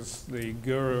Poltrak, who's the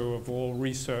guru of all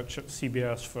research at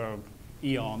CBS for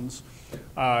eons,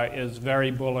 is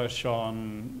very bullish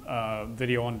on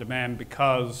video on demand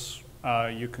because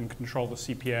you can control the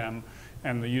CPM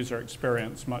and the user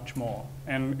experience much more.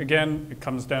 And again, it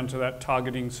comes down to that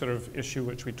targeting sort of issue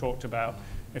which we talked about.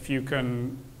 If you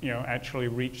can actually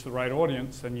reach the right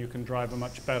audience, then you can drive a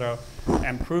much better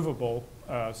and provable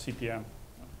CPM.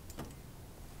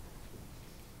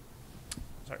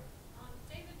 Sorry.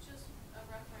 David just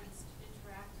referenced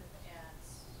interactive ads,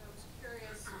 so I was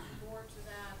curious more to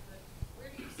that, but where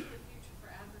do you see the future for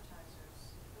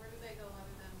advertisers? Where do they go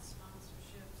other than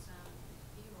sponsorships and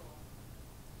B-roll?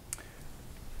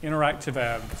 Interactive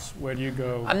ads, where do you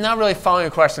go? I'm not really following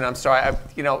the question. I'm sorry.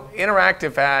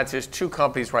 Interactive ads, there's two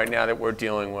companies right now that we're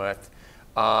dealing with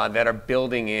that are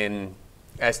building in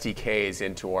SDKs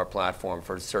into our platform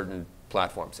for certain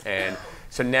platforms. And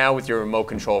so now with your remote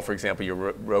control, for example, your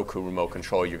Roku remote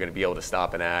control, you're going to be able to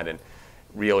stop an ad and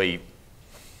really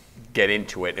get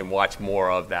into it and watch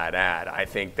more of that ad. I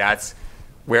think that's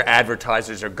where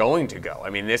advertisers are going to go. I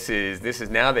mean, this is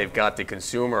now they've got the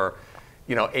consumer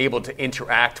able to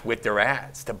interact with their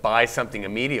ads, to buy something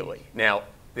immediately. Now,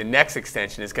 the next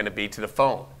extension is going to be to the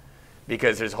phone,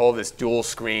 because there's this dual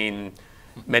screen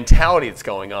mentality that's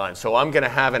going on. So I'm going to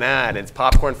have an ad, and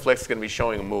Popcorn Flick's going to be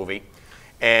showing a movie,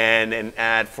 and an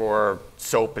ad for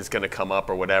soap is going to come up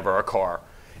or whatever, a car.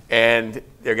 And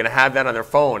they're going to have that on their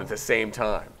phone at the same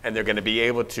time. And they're going to be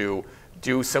able to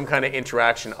do some kind of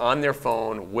interaction on their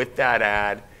phone with that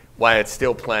ad while it's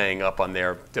still playing up on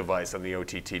their device, on the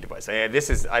OTT device. And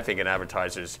this is, I think, an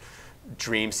advertiser's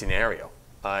dream scenario.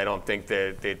 I don't think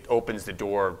that it opens the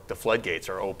door, the floodgates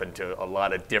are open to a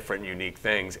lot of different unique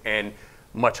things and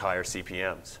much higher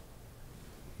CPMs.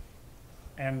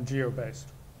 And geo-based.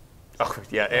 Oh,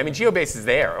 yeah, I mean, geo-based is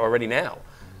there already now.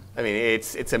 I mean,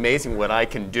 it's amazing what I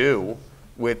can do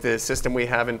with the system we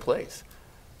have in place.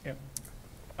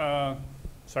 Yeah.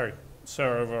 Sorry,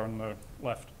 sir, over on the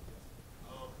left.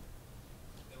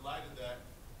 In light of that,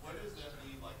 what does that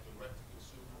mean, like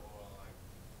direct-to-consumer or like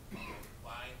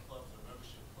buying clubs or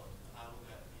membership clubs? How would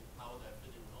that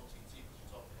fit in with OTT? Because you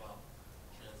talk about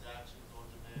transactions on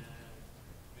demand,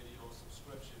 video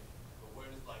subscription, but where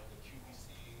does like the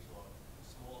QVCs or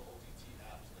small OTT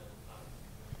apps that are not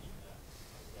doing that?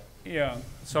 Yeah,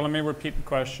 so let me repeat the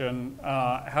question.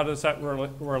 How does that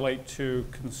relate to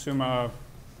consumer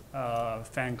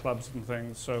fan clubs and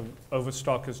things? So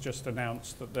Overstock has just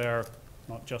announced that they're,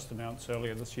 not just announced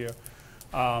earlier this year,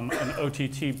 an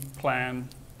OTT plan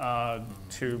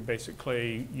to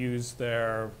basically use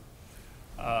their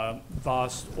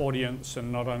vast audience,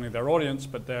 and not only their audience,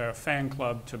 but their fan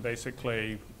club to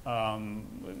basically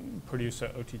produce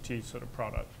an OTT sort of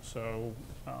product. So,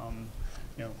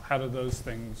 how do those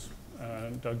things,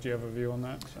 Doug, do you have a view on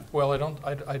that? So. Well, I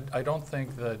don't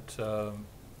think that,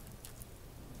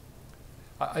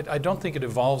 I don't think it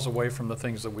evolves away from the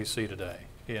things that we see today.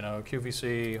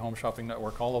 QVC, Home Shopping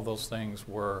Network, all of those things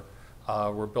were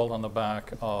built on the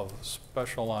back of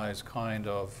specialized kind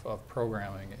of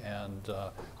programming, and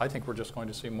I think we're just going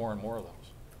to see more and more of those.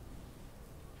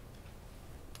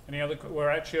 Any other? We're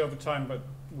actually over time, but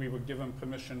we were given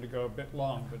permission to go a bit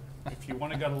long. But if you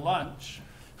want to go to lunch,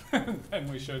 then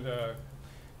we should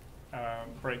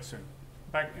break soon.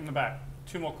 Back in the back,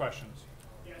 2 more questions.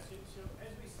 Yeah, so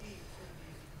as we see sort of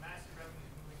these massive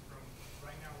revenues moving from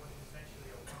right now what is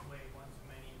essentially a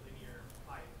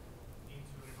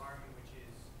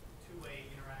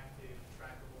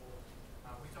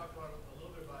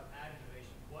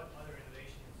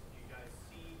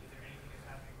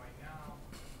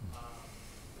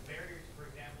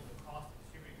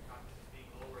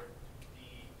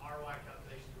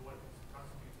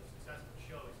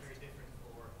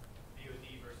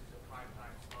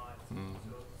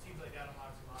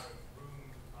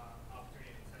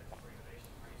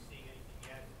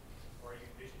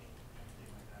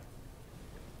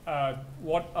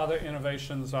what other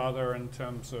innovations are there in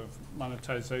terms of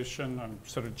monetization? I'm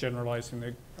sort of generalizing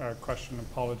the question,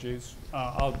 apologies.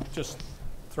 I'll just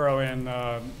throw in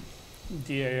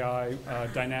DAI,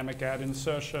 dynamic ad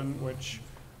insertion, which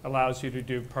allows you to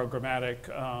do programmatic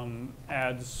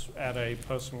ads at a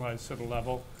personalized sort of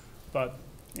level. But,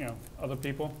 you know, other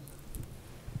people?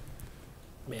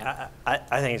 I mean,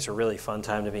 I think it's a really fun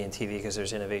time to be in TV because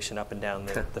there's innovation up and down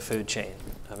the food chain.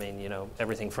 I mean, you know,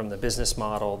 everything from the business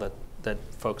model that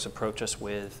folks approach us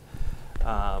with,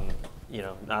 you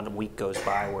know, not a week goes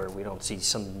by where we don't see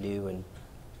some new and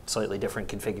slightly different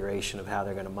configuration of how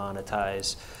they're going to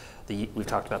monetize. We've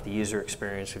talked about the user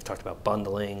experience, we've talked about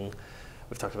bundling,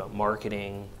 we've talked about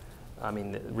marketing. I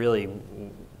mean, really,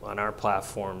 on our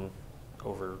platform,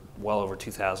 well over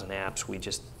 2,000 apps,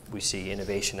 we see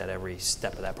innovation at every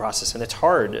step of that process. And it's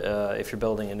hard if you're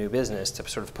building a new business to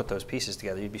sort of put those pieces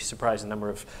together. You'd be surprised the number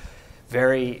of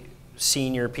very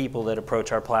senior people that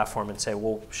approach our platform and say,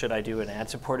 well, should I do an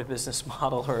ad-supported business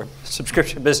model or a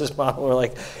subscription business model? We're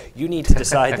like, you need to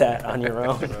decide that on your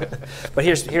own. But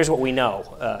here's what we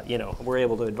know. You know, we're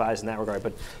able to advise in that regard.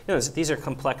 But you know, these are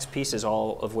complex pieces,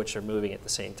 all of which are moving at the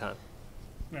same time.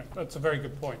 Yeah, that's a very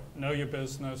good point. Know your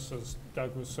business, as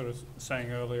Doug was sort of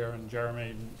saying earlier, and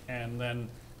Jeremy, and then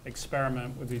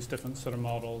experiment with these different sort of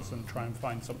models and try and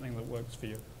find something that works for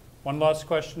you. One last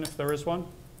question, if there is one.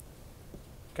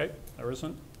 Okay, there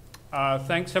isn't.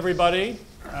 Thanks, everybody.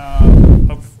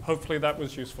 Hopefully that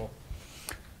was useful.